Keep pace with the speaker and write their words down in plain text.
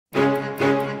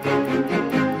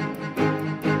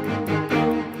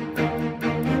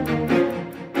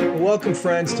Welcome,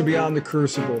 friends, to Beyond the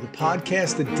Crucible, the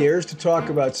podcast that dares to talk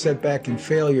about setback and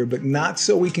failure, but not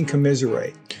so we can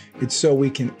commiserate. It's so we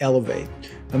can elevate.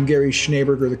 I'm Gary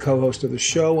Schneeberger, the co-host of the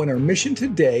show, and our mission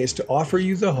today is to offer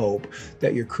you the hope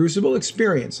that your crucible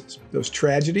experiences, those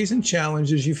tragedies and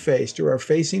challenges you faced or are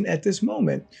facing at this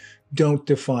moment, don't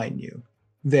define you.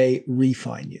 They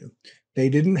refine you. They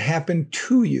didn't happen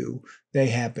to you. They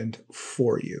happened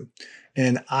for you.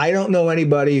 And I don't know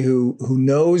anybody who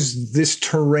knows this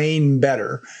terrain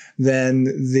better than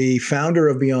the founder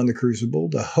of Beyond the Crucible,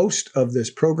 the host of this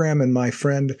program, and my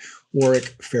friend,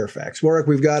 Warwick Fairfax. Warwick,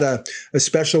 we've got a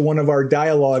special one of our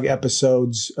dialogue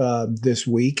episodes this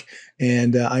week,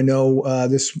 and I know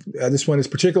this one is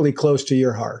particularly close to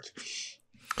your heart.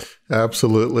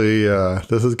 Absolutely.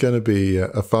 This is going to be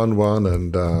a fun one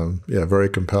and very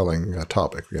compelling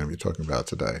topic we're going to be talking about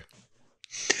today.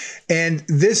 And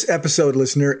this episode,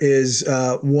 listener, is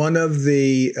one of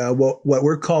the what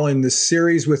we're calling the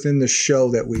series within the show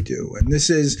that we do. And this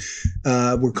is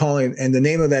and the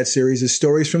name of that series is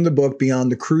Stories from the Book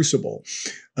Beyond the Crucible,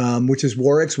 which is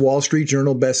Warwick's Wall Street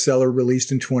Journal bestseller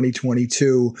released in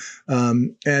 2022.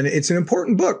 And it's an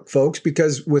important book, folks,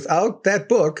 because without that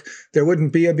book, there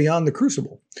wouldn't be a Beyond the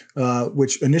Crucible,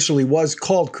 which initially was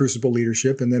called Crucible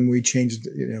Leadership. And then we changed,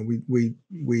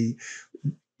 we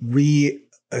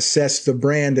reassessed the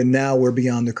brand, and now we're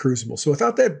Beyond the Crucible. So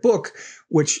without that book,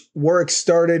 which Warwick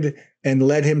started and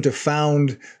led him to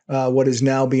found what is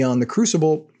now Beyond the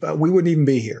Crucible, we wouldn't even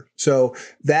be here. So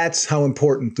that's how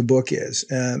important the book is.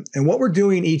 And what we're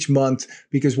doing each month,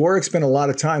 because Warwick spent a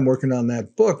lot of time working on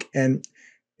that book, and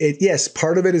yes,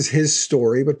 part of it is his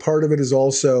story, but part of it is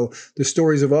also the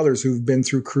stories of others who've been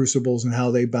through crucibles and how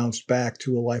they bounced back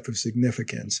to a life of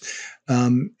significance.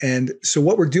 And so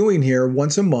what we're doing here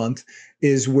once a month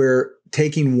is we're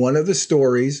taking one of the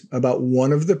stories about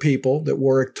one of the people that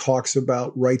Warwick talks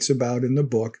about, writes about in the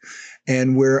book,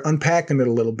 and we're unpacking it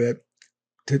a little bit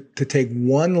to take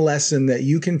one lesson that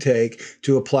you can take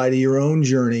to apply to your own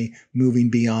journey moving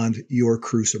beyond your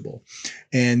crucible.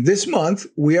 And this month,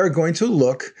 we are going to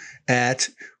look at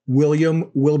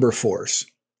William Wilberforce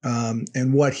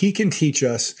and what he can teach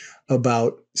us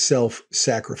about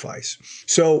self-sacrifice.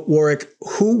 So, Warwick,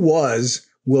 who was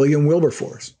William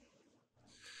Wilberforce?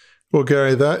 Well,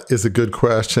 Gary, that is a good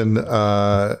question.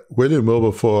 William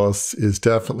Wilberforce is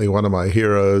definitely one of my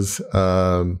heroes.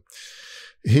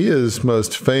 He is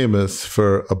most famous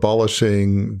for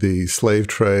abolishing the slave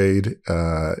trade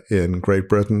in Great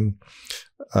Britain,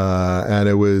 and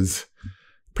it was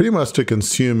pretty much to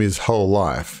consume his whole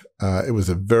life. It was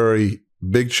a very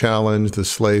big challenge. The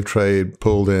slave trade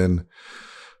pulled in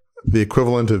the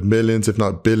equivalent of millions, if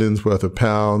not billions, worth of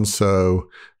pounds. So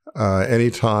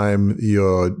anytime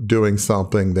you're doing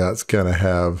something that's going to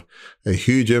have a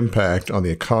huge impact on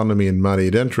the economy and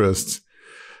moneyed interests,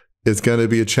 it's going to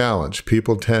be a challenge.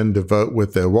 People tend to vote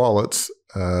with their wallets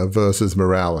versus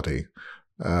morality.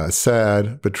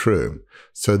 Sad, but true.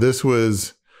 So this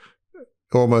was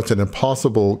almost an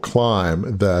impossible task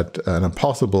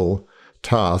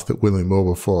that William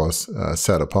Wilberforce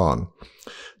set upon.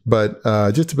 But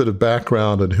just a bit of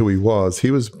background on who he was.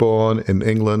 He was born in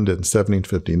England in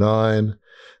 1759.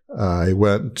 He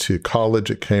went to college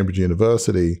at Cambridge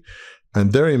University.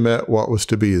 And there he met what was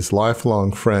to be his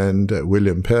lifelong friend,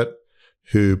 William Pitt,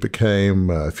 who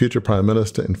became future prime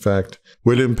minister. In fact,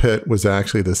 William Pitt was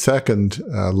actually the second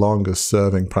longest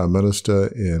serving prime minister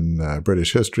in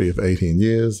British history of 18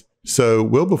 years. So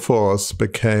Wilberforce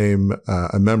became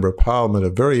a member of parliament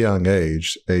at a very young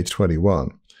age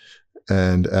 21.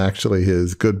 And actually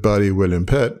his good buddy, William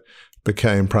Pitt,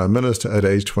 became prime minister at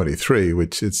age 23,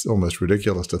 which it's almost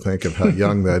ridiculous to think of how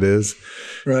young that is.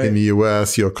 Right. In the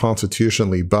US, you're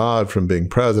constitutionally barred from being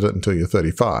president until you're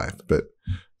 35, but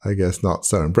I guess not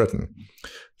so in Britain.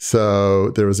 So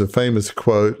there was a famous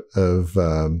quote of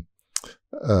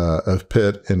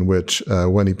Pitt in which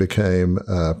when he became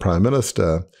prime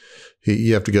minister,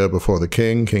 you have to go before the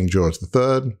king, King George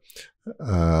III.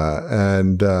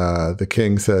 And the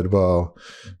king said, well,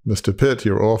 Mr. Pitt,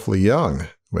 you're awfully young.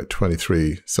 Well,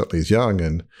 23 certainly is young.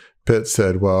 And Pitt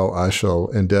said, well, I shall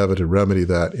endeavor to remedy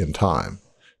that in time,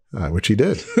 which he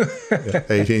did.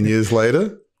 18 years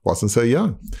later, wasn't so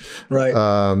young. Right.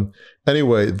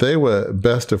 Anyway, they were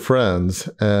best of friends.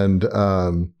 And,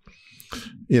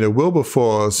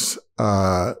 Wilberforce,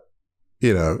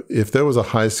 if there was a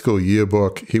high school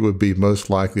yearbook, he would be most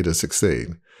likely to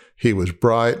succeed. He was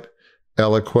bright,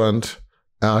 eloquent,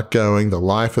 outgoing, the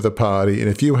life of the party. And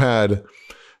if you had,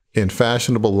 in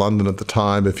fashionable London at the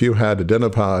time, if you had a dinner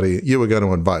party, you were going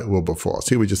to invite Wilberforce.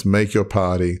 He would just make your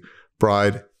party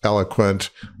bright, eloquent,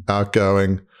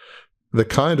 outgoing. the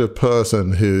kind of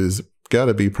person who's going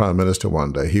to be prime minister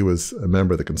one day. He was a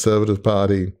member of the Conservative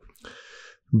Party,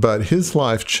 but his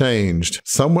life changed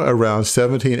somewhere around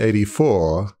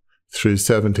 1784 through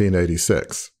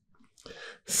 1786.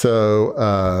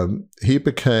 So he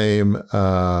became,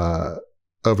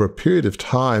 over a period of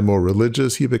time, more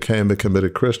religious. He became a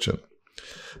committed Christian.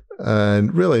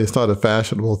 And really, it's not a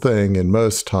fashionable thing in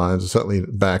most times. Certainly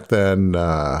back then,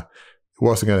 it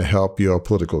wasn't going to help your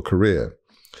political career.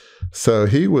 So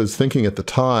he was thinking at the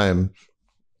time,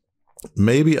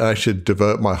 maybe I should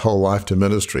devote my whole life to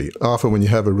ministry. Often when you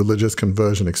have a religious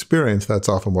conversion experience, that's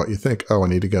often what you think, oh, I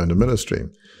need to go into ministry.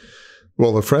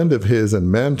 Well, a friend of his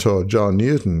and mentor, John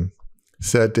Newton,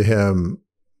 said to him,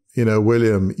 you know,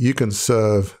 William, you can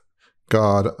serve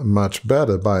God much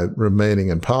better by remaining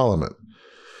in Parliament.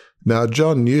 Now,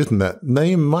 John Newton, that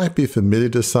name might be familiar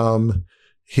to some.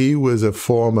 He was a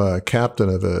former captain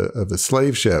of a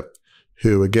slave ship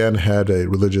who, again, had a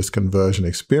religious conversion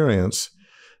experience.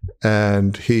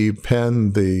 And he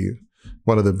penned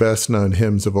one of the best-known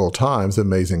hymns of all times,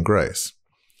 Amazing Grace.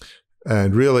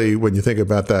 And really, when you think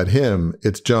about that hymn,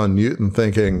 it's John Newton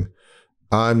thinking,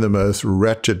 I'm the most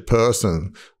wretched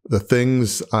person. The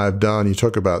things I've done, you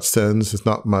talk about sins, it's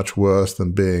not much worse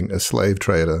than being a slave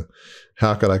trader.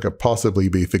 How could I possibly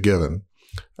be forgiven?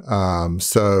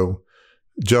 So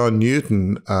John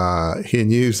Newton, he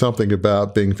knew something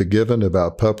about being forgiven,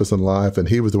 about purpose in life, and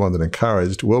he was the one that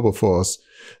encouraged Wilberforce,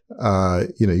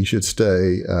 you should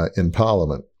stay in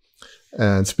Parliament.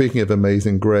 And speaking of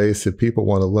Amazing Grace, if people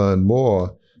want to learn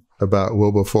more about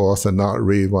Wilberforce and not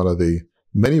read one of the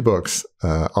many books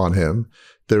on him,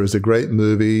 there is a great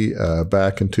movie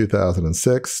back in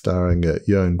 2006 starring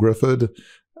Ioan Gruffudd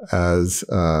as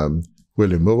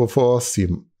William Wilberforce.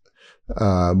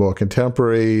 More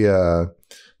contemporary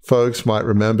folks might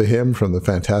remember him from the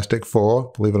Fantastic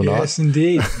Four, believe it or not. Yes,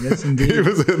 indeed. Yes, indeed. He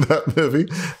was in that movie.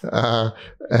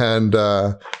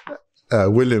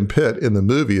 William Pitt in the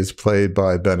movie is played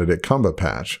by Benedict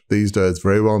Cumberbatch, these days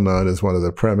very well known as one of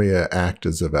the premier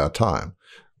actors of our time.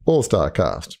 All-star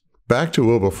cast. Back to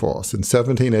Wilberforce. In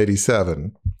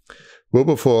 1787,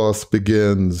 Wilberforce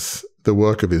begins the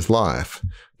work of his life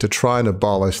to try and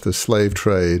abolish the slave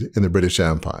trade in the British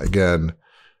Empire. Again,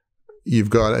 you've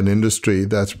got an industry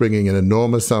that's bringing in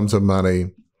enormous sums of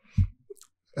money.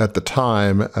 At the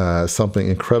time, something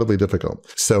incredibly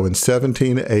difficult. So in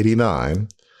 1789,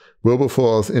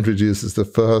 Wilberforce introduces the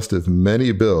first of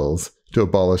many bills to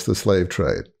abolish the slave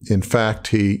trade. In fact,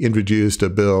 he introduced a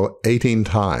bill 18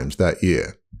 times that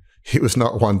year. He was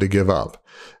not one to give up.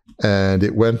 And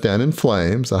it went down in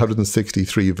flames,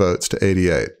 163 votes to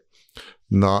 88.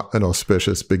 Not an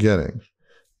auspicious beginning.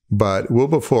 But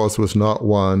Wilberforce was not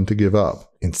one to give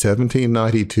up. In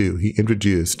 1792, he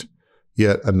introduced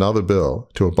yet another bill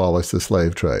to abolish the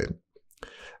slave trade.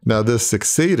 Now, this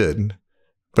succeeded,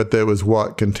 but there was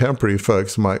what contemporary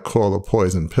folks might call a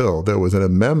poison pill. There was an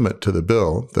amendment to the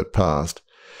bill that passed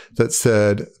that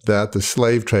said that the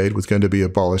slave trade was going to be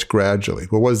abolished gradually.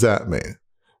 Well, what does that mean?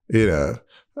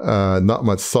 Not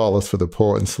much solace for the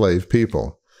poor enslaved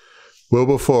people.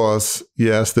 Wilberforce,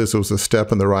 yes, this was a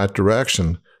step in the right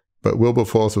direction, but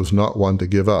Wilberforce was not one to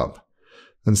give up.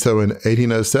 And so in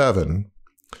 1807,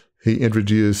 he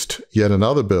introduced yet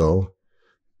another bill,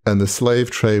 and the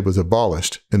slave trade was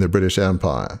abolished in the British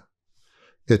Empire.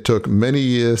 It took many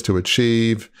years to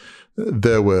achieve.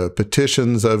 There were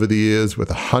petitions over the years with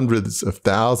hundreds of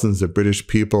thousands of British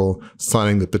people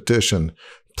signing the petition,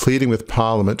 pleading with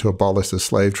Parliament to abolish the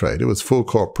slave trade. It was full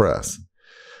court press.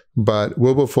 But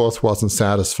Wilberforce wasn't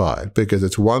satisfied, because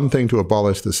it's one thing to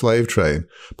abolish the slave trade,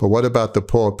 but what about the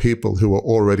poor people who were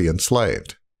already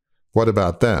enslaved? What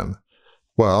about them?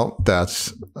 Well,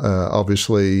 that's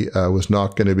obviously was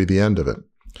not going to be the end of it.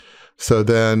 So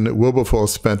then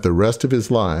Wilberforce spent the rest of his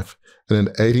life, and in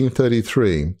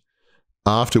 1833,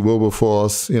 after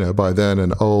Wilberforce, by then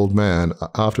an old man,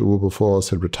 after Wilberforce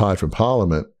had retired from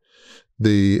Parliament,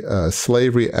 the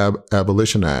Slavery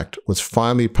Abolition Act was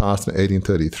finally passed in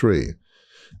 1833.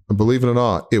 And believe it or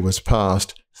not, it was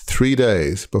passed 3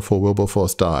 days before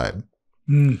Wilberforce died.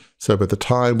 So by the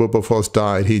time Wilberforce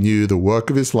died, he knew the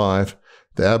work of his life,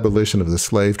 the abolition of the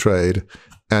slave trade,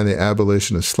 and the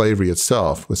abolition of slavery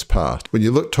itself was passed. When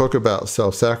you talk about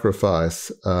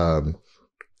self-sacrifice,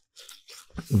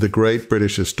 the great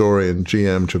British historian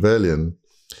G.M. Trevelyan,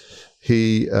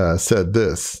 he said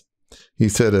this. He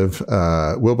said of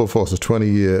Wilberforce's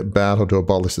 20-year battle to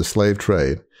abolish the slave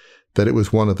trade, that it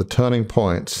was one of the turning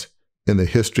points in the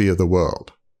history of the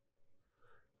world.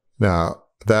 Now,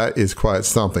 that is quite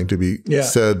something to be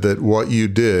said, that what you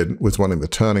did was one of the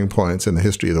turning points in the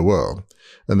history of the world.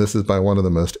 And this is by one of the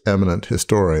most eminent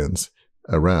historians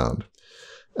around.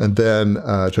 And then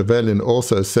Trevelyan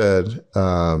also said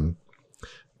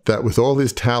that with all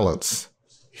his talents,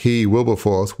 he,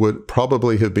 Wilberforce, would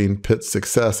probably have been Pitt's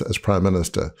successor as prime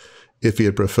minister if he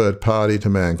had preferred party to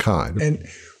mankind. And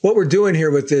what we're doing here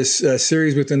with this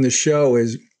series within the show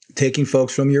is taking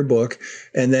folks from your book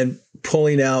and then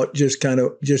pulling out just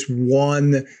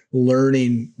one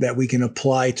learning that we can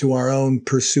apply to our own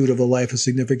pursuit of a life of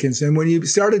significance. And when you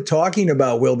started talking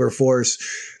about Wilberforce,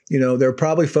 there are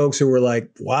probably folks who were like,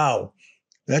 wow,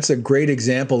 that's a great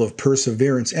example of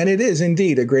perseverance. And it is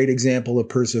indeed a great example of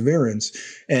perseverance.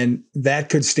 And that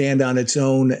could stand on its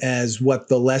own as what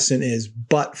the lesson is,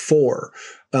 but for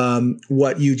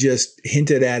what you just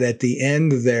hinted at the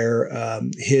end there,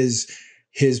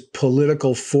 his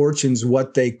political fortunes,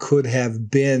 what they could have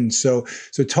been. So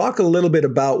talk a little bit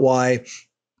about why,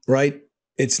 right?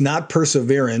 It's not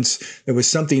perseverance. There was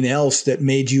something else that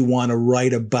made you want to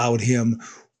write about him.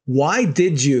 Why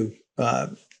did you?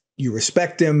 You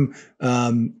respect him.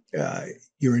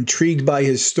 You're intrigued by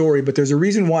his story, but there's a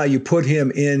reason why you put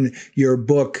him in your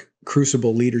book,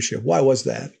 Crucible Leadership. Why was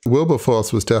that?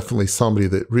 Wilberforce was definitely somebody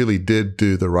that really did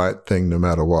do the right thing no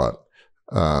matter what.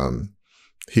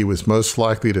 He was most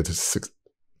likely to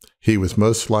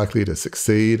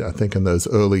succeed, I think, in those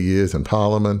early years in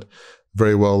Parliament,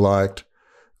 very well liked.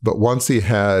 But once he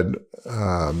had,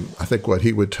 I think, what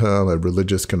he would term a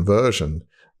religious conversion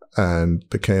and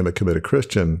became a committed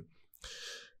Christian,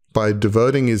 by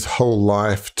devoting his whole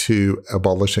life to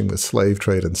abolishing the slave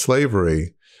trade and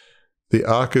slavery, the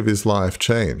arc of his life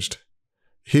changed.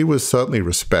 He was certainly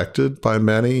respected by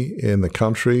many in the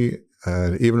country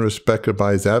and even respected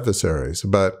by his adversaries,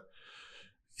 but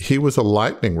he was a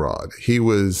lightning rod. He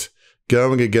was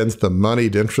going against the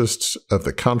moneyed interests of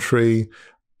the country.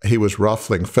 He was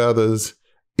ruffling feathers.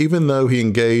 Even though he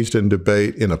engaged in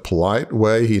debate in a polite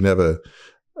way, he never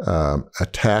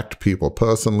attacked people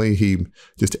personally. He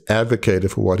just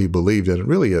advocated for what he believed in. It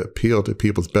really appealed to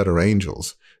people's better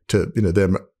angels, to their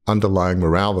underlying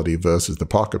morality versus the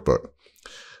pocketbook.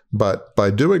 But by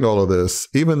doing all of this,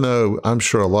 even though I'm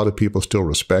sure a lot of people still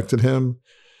respected him,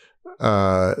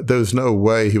 there was no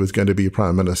way he was going to be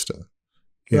prime minister.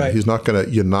 Right. He's not going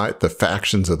to unite the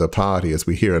factions of the party as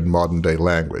we hear in modern day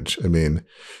language. I mean,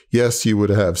 yes, you would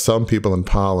have some people in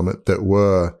Parliament that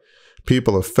were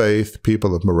people of faith,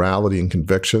 people of morality and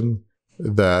conviction,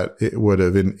 that it would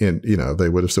have they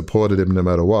would have supported him no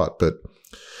matter what. But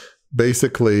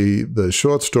basically, the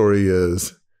short story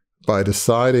is, by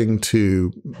deciding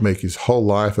to make his whole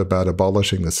life about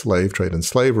abolishing the slave trade and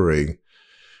slavery,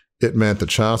 it meant the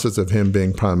chances of him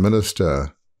being prime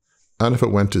minister, I don't know if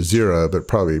it went to zero, but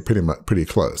probably pretty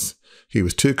close. He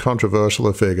was too controversial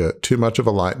a figure, too much of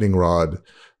a lightning rod.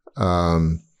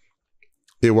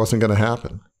 It wasn't going to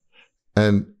happen.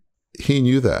 And he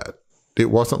knew that.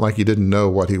 It wasn't like he didn't know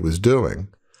what he was doing.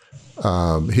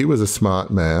 He was a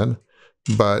smart man,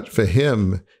 but for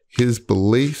him, his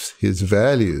beliefs, his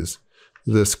values,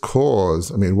 this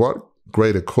cause, I mean, what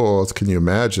greater cause can you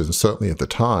imagine, certainly at the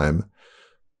time,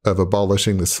 of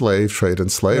abolishing the slave trade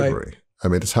and slavery? Right. I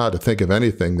mean, it's hard to think of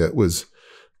anything that was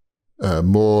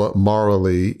more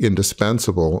morally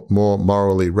indispensable, more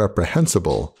morally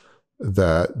reprehensible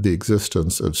than the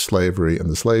existence of slavery and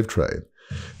the slave trade.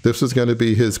 This was going to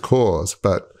be his cause,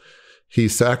 but he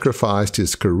sacrificed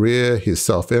his career, his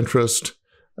self-interest,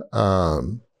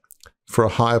 for a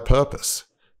higher purpose.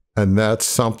 And that's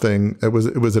something, it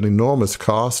was an enormous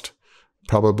cost,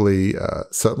 probably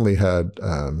certainly had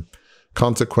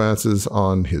consequences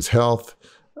on his health.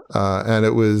 And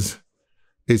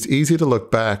it's easy to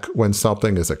look back when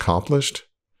something is accomplished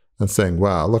and saying,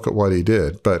 wow, look at what he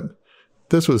did. But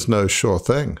this was no sure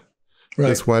thing. Right.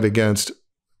 This went against,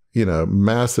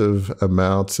 massive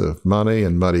amounts of money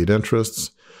and moneyed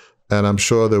interests. And I'm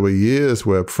sure there were years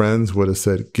where friends would have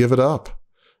said, give it up.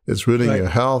 It's ruining your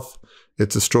health.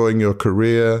 It's destroying your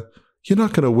career. You're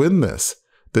not going to win this.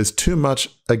 There's too much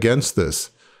against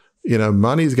this.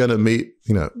 Money's going to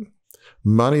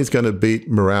beat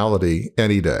morality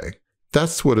any day.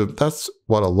 That's what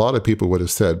a lot of people would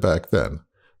have said back then.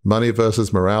 Money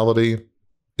versus morality,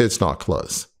 it's not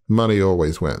close. Money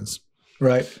always wins.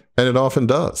 Right. And it often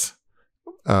does.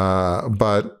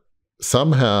 But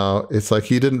somehow it's like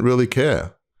he didn't really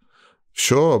care.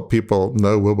 Sure, people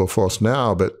know Wilberforce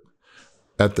now, but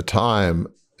at the time,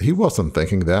 he wasn't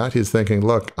thinking that. He's thinking,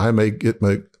 look, I may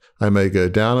go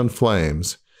down in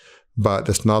flames, but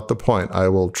it's not the point. I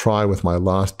will try with my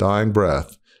last dying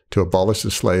breath to abolish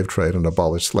the slave trade and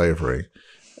abolish slavery.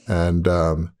 And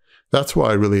that's what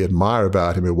I really admire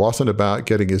about him. It wasn't about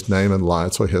getting his name in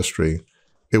lights or history.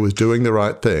 It was doing the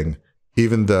right thing,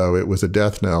 even though it was a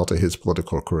death knell to his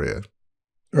political career.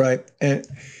 Right. And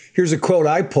here's a quote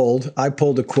I pulled. I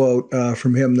pulled a quote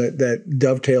from him that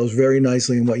dovetails very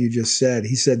nicely in what you just said.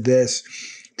 He said this: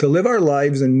 "To live our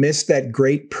lives and miss that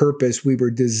great purpose we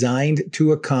were designed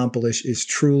to accomplish is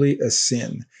truly a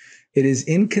sin. It is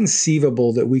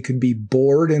inconceivable that we could be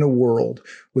bored in a world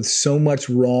with so much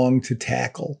wrong to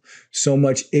tackle, so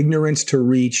much ignorance to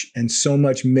reach, and so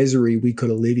much misery we could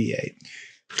alleviate."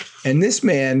 And this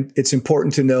man, it's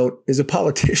important to note, is a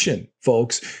politician,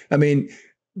 folks. I mean,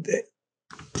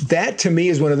 that to me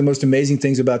is one of the most amazing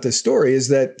things about this story, is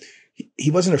that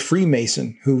he wasn't a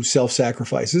Freemason who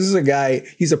self-sacrificed. This is a guy,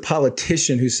 he's a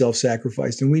politician who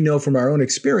self-sacrificed. And we know from our own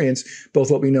experience, both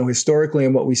what we know historically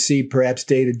and what we see perhaps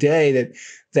day to day,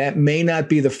 that may not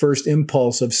be the first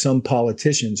impulse of some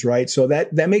politicians, right? So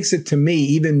that makes it, to me,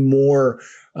 even more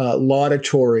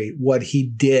laudatory what he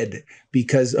did,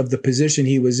 because of the position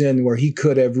he was in, where he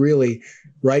could have really,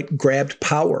 right, grabbed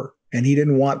power. And he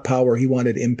didn't want power, he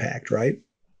wanted impact, right?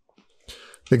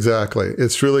 Exactly.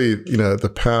 It's really,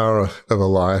 the power of a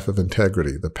life of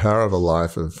integrity, the power of a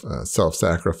life of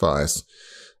self-sacrifice,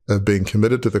 of being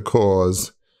committed to the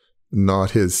cause,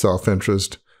 not his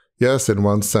self-interest. Yes, in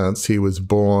one sense, he was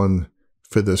born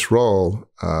for this role.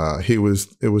 It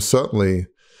was certainly,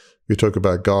 we talk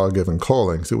about God-given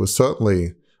callings, it was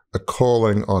certainly a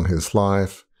calling on his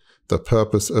life, the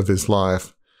purpose of his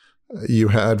life. You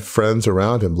had friends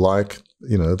around him like,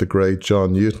 the great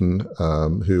John Newton,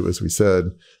 who, as we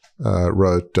said,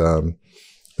 wrote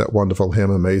that wonderful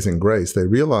hymn, Amazing Grace. They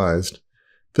realized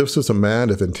this was a man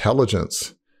of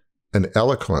intelligence and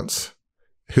eloquence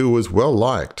who was well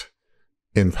liked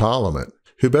in Parliament.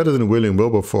 Who better than William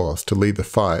Wilberforce to lead the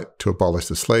fight to abolish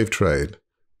the slave trade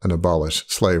and abolish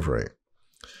slavery?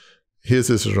 His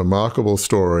is a remarkable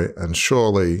story, and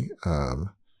surely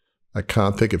I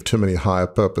can't think of too many higher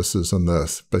purposes than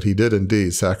this, but he did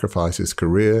indeed sacrifice his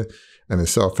career and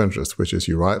his self-interest, which, as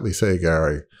you rightly say,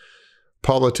 Gary,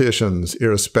 politicians,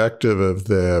 irrespective of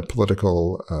their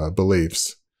political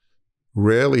beliefs,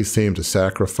 rarely seem to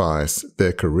sacrifice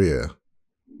their career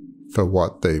for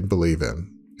what they believe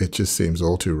in. It just seems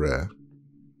all too rare.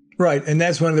 Right. And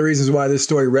that's one of the reasons why this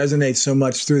story resonates so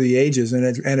much through the ages, and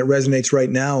it resonates right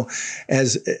now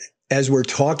as we're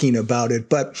talking about it.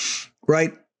 But,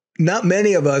 right, not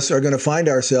many of us are going to find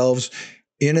ourselves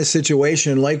in a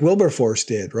situation like Wilberforce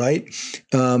did, right?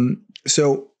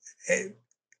 So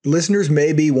listeners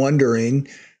may be wondering,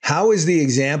 how is the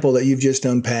example that you've just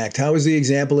unpacked, how is the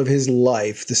example of his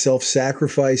life, the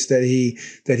self-sacrifice that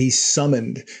he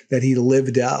summoned, that he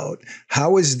lived out,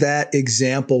 how is that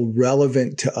example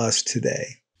relevant to us today?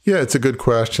 Yeah, it's a good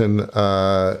question.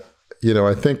 I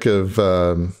think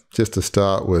of, just to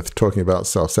start with talking about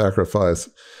self-sacrifice,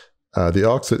 the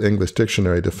Oxford English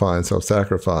Dictionary defines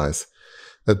self-sacrifice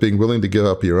as being willing to give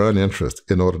up your own interest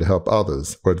in order to help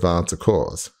others or advance a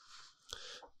cause.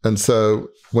 And so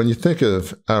when you think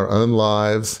of our own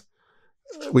lives,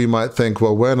 we might think,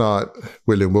 well, we're not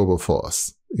William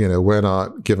Wilberforce. We're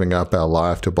not giving up our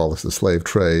life to abolish the slave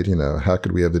trade. How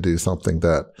could we ever do something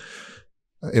that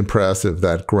impressive,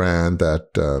 that grand,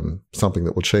 that something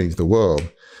that will change the world?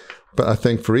 But I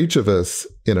think for each of us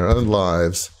in our own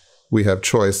lives, we have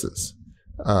choices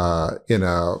in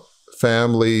our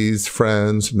families,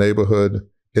 friends, neighborhood,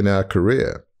 in our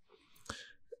career.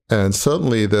 And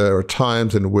certainly there are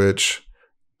times in which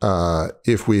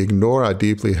if we ignore our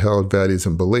deeply held values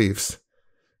and beliefs,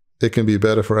 it can be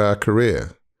better for our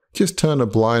career. Just turn a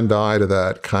blind eye to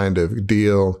that kind of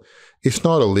deal. It's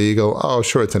not illegal. Oh,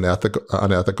 sure, it's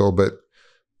unethical, but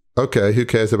okay, who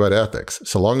cares about ethics?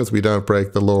 So long as we don't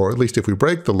break the law, or at least if we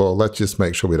break the law, let's just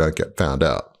make sure we don't get found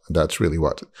out. And that's really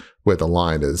where the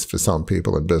line is for some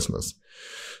people in business.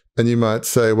 And you might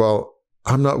say, well,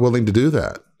 I'm not willing to do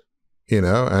that.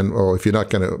 Or if you're not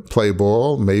going to play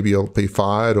ball, maybe you'll be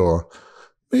fired, or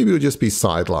maybe you'll just be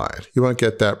sidelined. You won't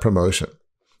get that promotion.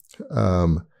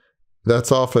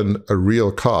 That's often a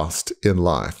real cost in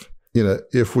life.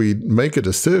 If we make a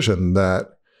decision that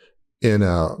in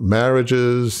our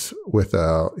marriages, with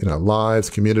our lives,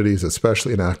 communities,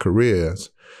 especially in our careers,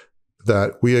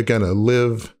 that we are going to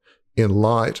live in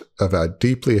light of our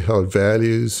deeply held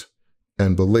values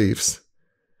and beliefs,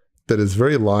 that is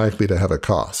very likely to have a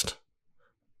cost.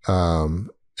 And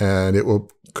it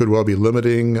could well be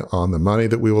limiting on the money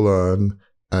that we will earn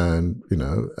and,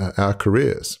 our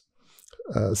careers.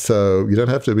 So you don't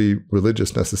have to be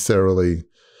religious necessarily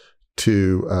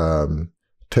to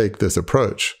take this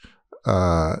approach.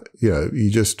 If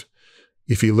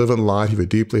you live in light of your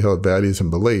deeply held values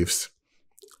and beliefs,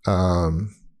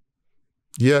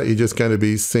 you're just going to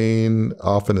be seen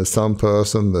often as some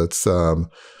person that's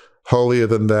holier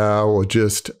than thou, or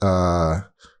just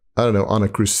I don't know, on a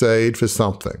crusade for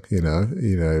something, you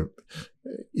know,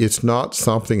 it's not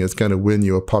something that's going to win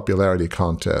you a popularity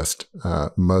contest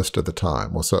most of the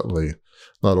time, or certainly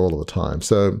not all of the time.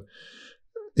 So,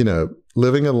 you know,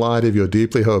 living in light of your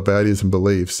deeply held values and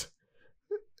beliefs,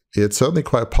 it's certainly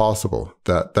quite possible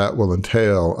that that will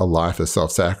entail a life of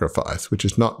self-sacrifice, which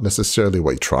is not necessarily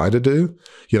what you try to do.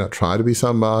 You're not trying to be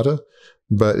some martyr,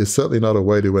 but it's certainly not a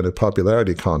way to win a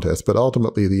popularity contest. But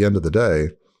ultimately, at the end of the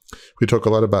day, we talk a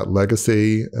lot about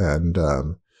legacy and,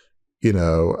 you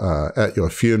know, at your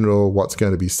funeral, what's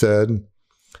going to be said.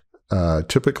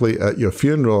 Typically at your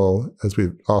funeral, as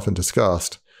we've often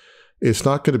discussed, it's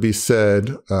not going to be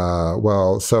said,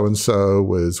 well, so-and-so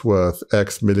was worth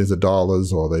X millions of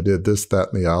dollars, or they did this,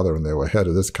 that, and the other, and they were head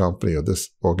of this company or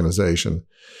this organization.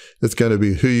 It's going to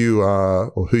be who you are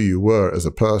or who you were as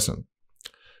a person.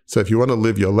 So if you want to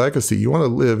live your legacy, you want to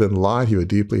live in light of your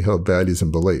deeply held values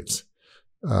and beliefs,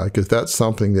 because that's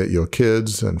something that your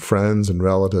kids and friends and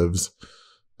relatives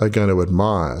are going to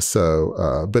admire.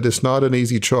 So, but it's not an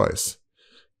easy choice.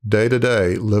 Day to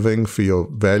day, living for your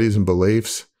values and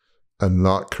beliefs and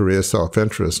not career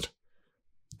self-interest,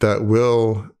 that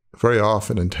will very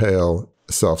often entail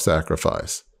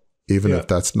self-sacrifice, even if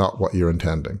that's not what you're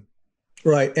intending.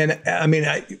 Right. And I mean,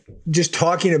 just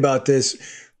talking about this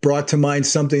brought to mind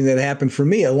something that happened for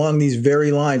me along these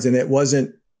very lines, and it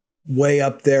wasn't way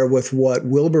up there with what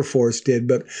Wilberforce did,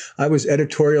 but I was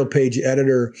editorial page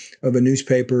editor of a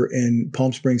newspaper in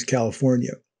Palm Springs,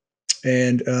 California.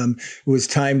 And it was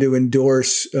time to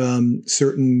endorse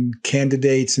certain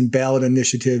candidates and ballot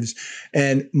initiatives.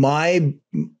 And my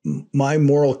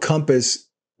moral compass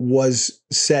was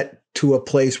set to a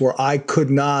place where I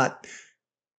would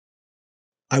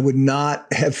not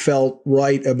have felt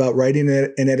right about writing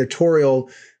an editorial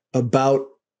about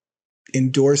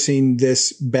endorsing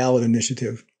this ballot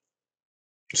initiative.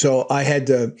 So I had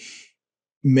to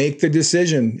make the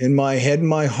decision in my head and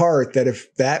my heart that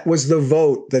if that was the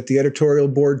vote that the editorial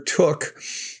board took,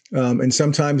 and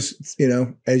sometimes, you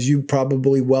know, as you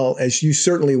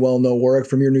certainly well know, Warwick,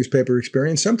 from your newspaper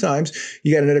experience, sometimes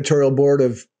you got an editorial board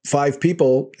of 5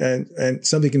 people and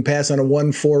something can pass on a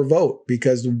 1-4 vote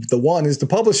because the one is the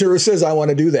publisher who says, I want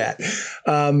to do that.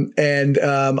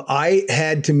 I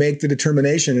had to make the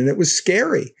determination, and it was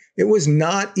scary. It was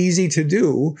not easy to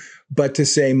do, but to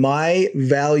say my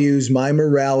values, my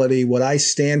morality, what I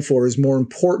stand for is more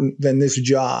important than this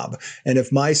job. And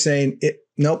if my saying,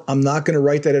 nope, I'm not going to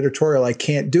write that editorial, I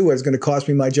can't do it, it's going to cost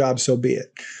me my job, so be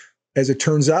it. As it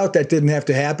turns out, that didn't have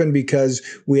to happen because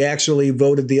we actually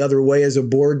voted the other way as a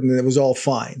board, and it was all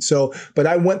fine. So, but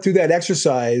I went through that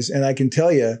exercise, and I can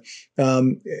tell you,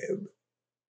 and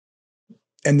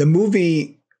the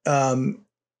movie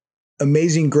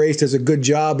Amazing Grace does a good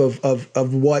job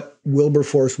of what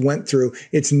Wilberforce went through.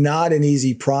 It's not an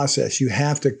easy process. You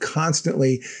have to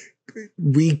constantly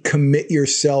recommit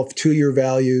yourself to your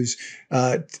values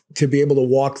to be able to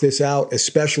walk this out,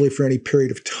 especially for any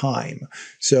period of time.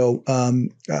 So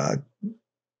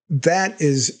that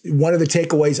is one of the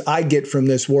takeaways I get from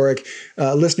this, Warwick.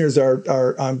 Listeners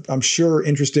are I'm sure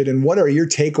interested in what are your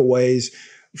takeaways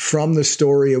from the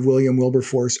story of William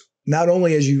Wilberforce, not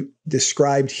only as you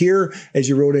described here, as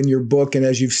you wrote in your book, and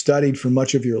as you've studied for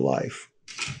much of your life.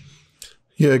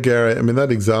 Yeah, Gary, I mean,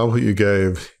 that example you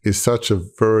gave is such a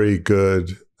very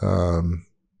good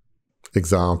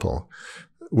example.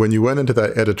 When you went into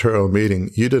that editorial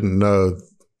meeting, you didn't know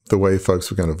the way folks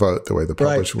were going to vote, the way the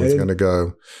publisher was going to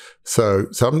go. So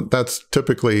that's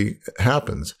typically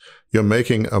happens. You're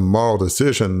making a moral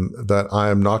decision that I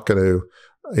am not going to,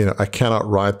 I cannot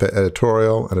write the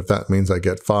editorial, and if that means I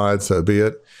get fired, so be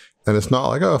it. And it's not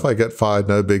like, oh, if I get fired,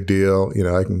 no big deal.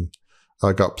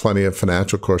 I got plenty of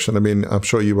financial cushion. I mean, I'm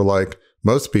sure you were like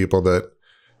most people that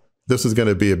this is going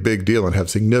to be a big deal and have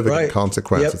significant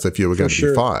consequences if you were going to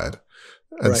be fired.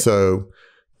 And so,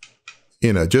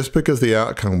 just because the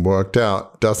outcome worked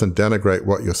out doesn't denigrate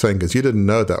what you're saying, because you didn't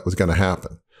know that was going to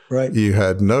happen. Right. You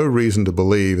had no reason to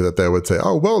believe that they would say,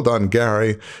 oh, well done,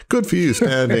 Gary. Good for you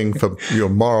standing for your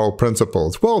moral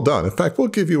principles. Well done. In fact, we'll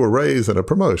give you a raise and a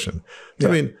promotion. Yeah.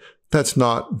 I mean, that's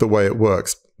not the way it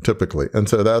works typically. And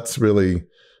so that's really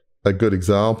a good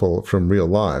example from real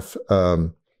life.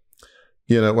 When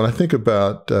I think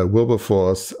about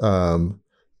Wilberforce,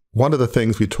 one of the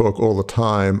things we talk all the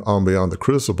time on Beyond the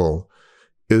Crucible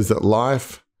is that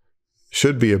life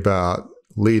should be about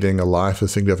leading a life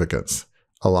of significance,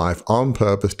 a life on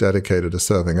purpose dedicated to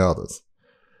serving others.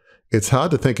 It's hard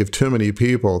to think of too many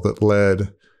people that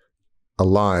led a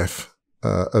life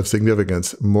of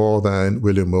significance more than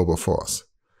William Wilberforce.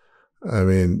 I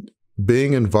mean,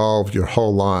 being involved your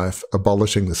whole life,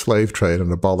 abolishing the slave trade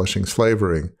and abolishing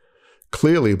slavery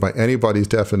clearly, by anybody's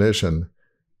definition,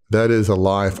 that is a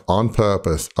life on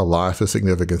purpose, a life of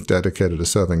significance dedicated to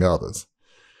serving others.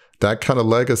 That kind of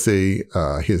legacy,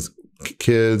 his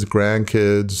kids,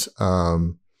 grandkids,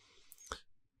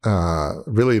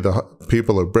 really the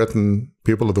people of Britain,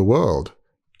 people of the world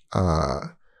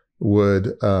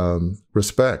would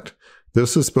respect.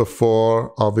 This is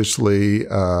before, obviously,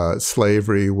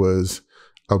 slavery was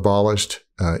abolished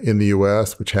in the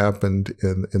U.S., which happened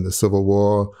in the Civil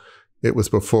War. It was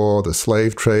before the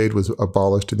slave trade was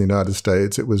abolished in the United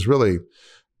States. It was really,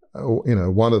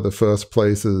 one of the first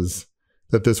places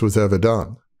that this was ever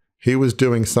done. He was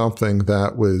doing something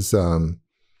that was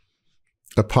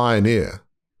a pioneer.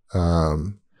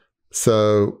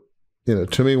 So,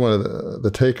 to me, one of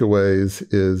the takeaways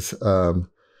is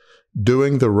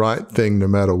doing the right thing no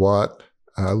matter what,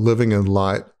 living in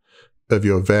light of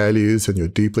your values and your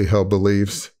deeply held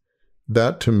beliefs.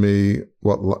 That, to me,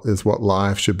 is what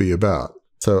life should be about.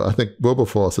 So I think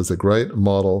Wilberforce is a great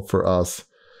model for us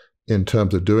in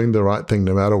terms of doing the right thing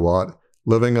no matter what,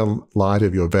 living in light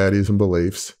of your values and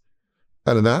beliefs.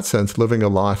 And in that sense, living a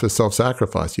life of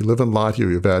self-sacrifice. You live in light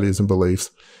of your values and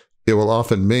beliefs. It will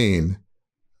often mean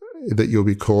that you'll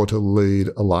be called to lead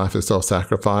a life of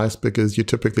self-sacrifice because you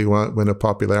typically won't win a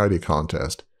popularity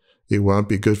contest. It won't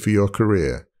be good for your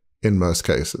career in most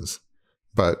cases.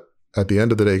 But at the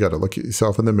end of the day, you got to look at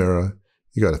yourself in the mirror.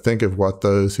 You got to think of what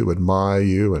those who admire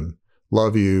you and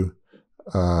love you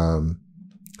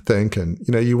think. And,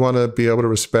 you want to be able to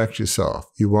respect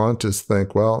yourself. You want to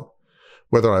think, well,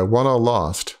 whether I won or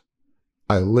lost,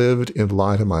 I lived in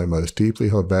light of my most deeply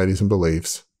held values and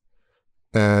beliefs.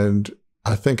 And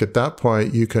I think at that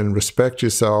point, you can respect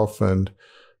yourself and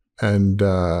in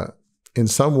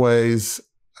some ways,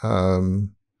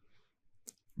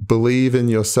 believe in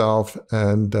yourself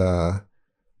and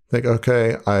think,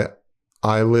 okay,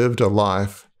 I lived a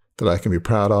life that I can be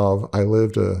proud of. I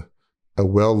lived a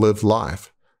well-lived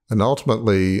life. And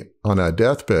ultimately, on our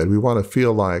deathbed, we want to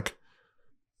feel like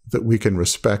that we can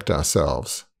respect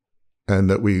ourselves and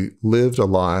that we lived a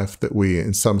life that we,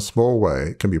 in some small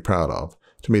way, can be proud of.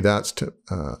 To me, that's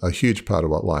a huge part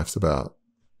of what life's about.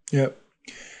 Yep.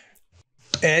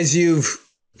 As you've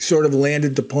sort of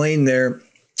landed the plane there,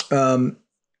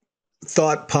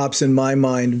 thought pops in my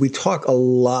mind. We talk a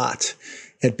lot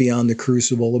at Beyond the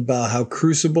Crucible about how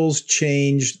crucibles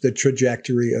change the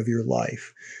trajectory of your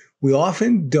life. We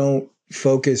often don't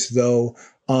focus, though,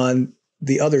 on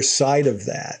the other side of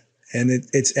that. And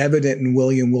it's evident in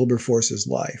William Wilberforce's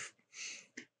life.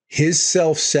 His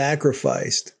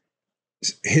self-sacrifice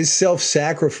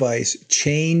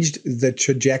changed the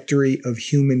trajectory of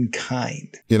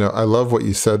humankind. I love what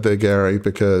you said there, Gary,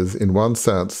 because in one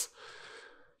sense,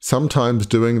 sometimes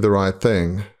doing the right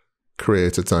thing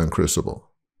creates its own crucible,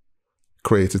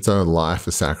 creates its own life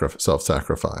of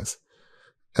self-sacrifice.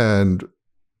 And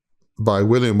by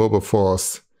William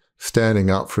Wilberforce standing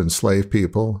up for enslaved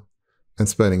people and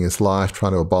spending his life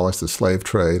trying to abolish the slave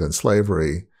trade and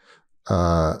slavery,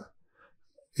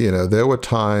 there were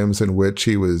times in which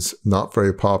he was not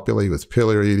very popular. He was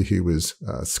pilloried. He was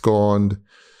scorned.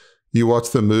 You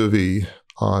watch the movie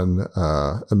on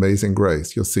Amazing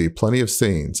Grace, you'll see plenty of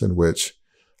scenes in which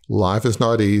life is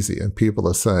not easy and people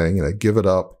are saying, give it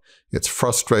up. It's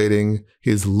frustrating.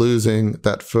 He's losing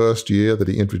that first year that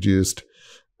he introduced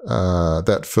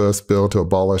that first bill to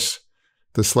abolish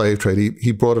the slave trade.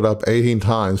 He brought it up 18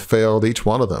 times, failed each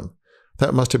one of them.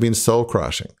 That must have been soul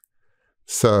crushing.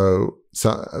 So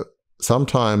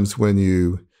sometimes when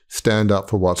you stand up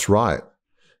for what's right,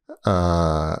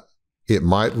 it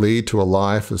might lead to a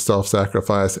life of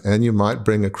self-sacrifice, and you might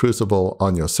bring a crucible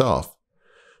on yourself.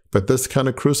 But this kind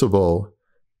of crucible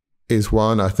is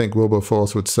one I think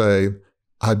Wilberforce would say,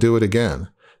 I'd do it again.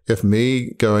 If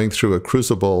me going through a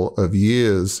crucible of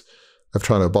years of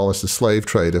trying to abolish the slave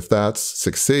trade, if that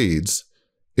succeeds,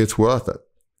 it's worth it.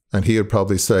 And he would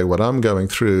probably say, what I'm going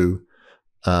through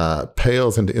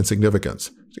pales into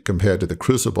insignificance compared to the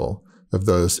crucible of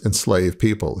those enslaved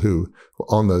people who were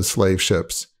on those slave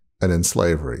ships and in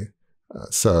slavery.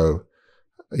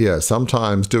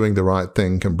 Sometimes doing the right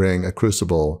thing can bring a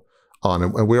crucible on.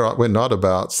 And we're not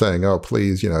about saying, oh,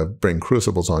 please, bring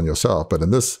crucibles on yourself. But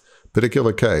in this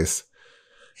particular case,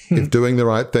 if doing the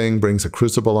right thing brings a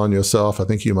crucible on yourself, I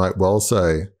think you might well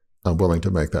say, I'm willing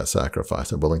to make that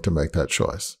sacrifice. I'm willing to make that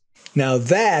choice. Now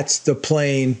that's the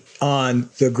plane on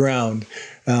the ground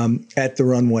at the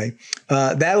runway.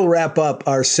 That'll wrap up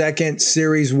our second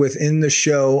series within the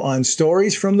show on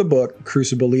stories from the book,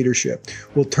 Crucible Leadership.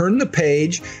 We'll turn the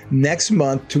page next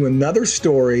month to another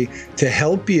story to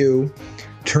help you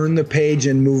turn the page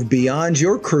and move beyond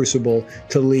your crucible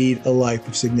to lead a life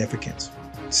of significance.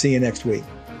 See you next week.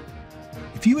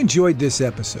 If you enjoyed this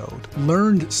episode,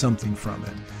 learned something from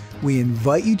it, we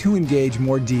invite you to engage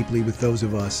more deeply with those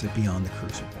of us at Beyond the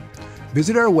Crucible.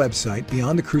 Visit our website,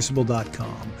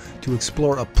 beyondthecrucible.com, to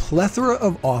explore a plethora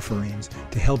of offerings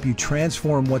to help you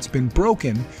transform what's been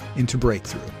broken into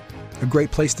breakthrough. A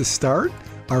great place to start?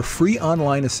 Our free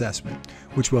online assessment,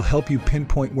 which will help you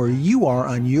pinpoint where you are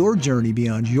on your journey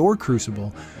beyond your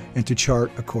crucible and to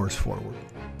chart a course forward.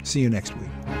 See you next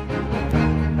week.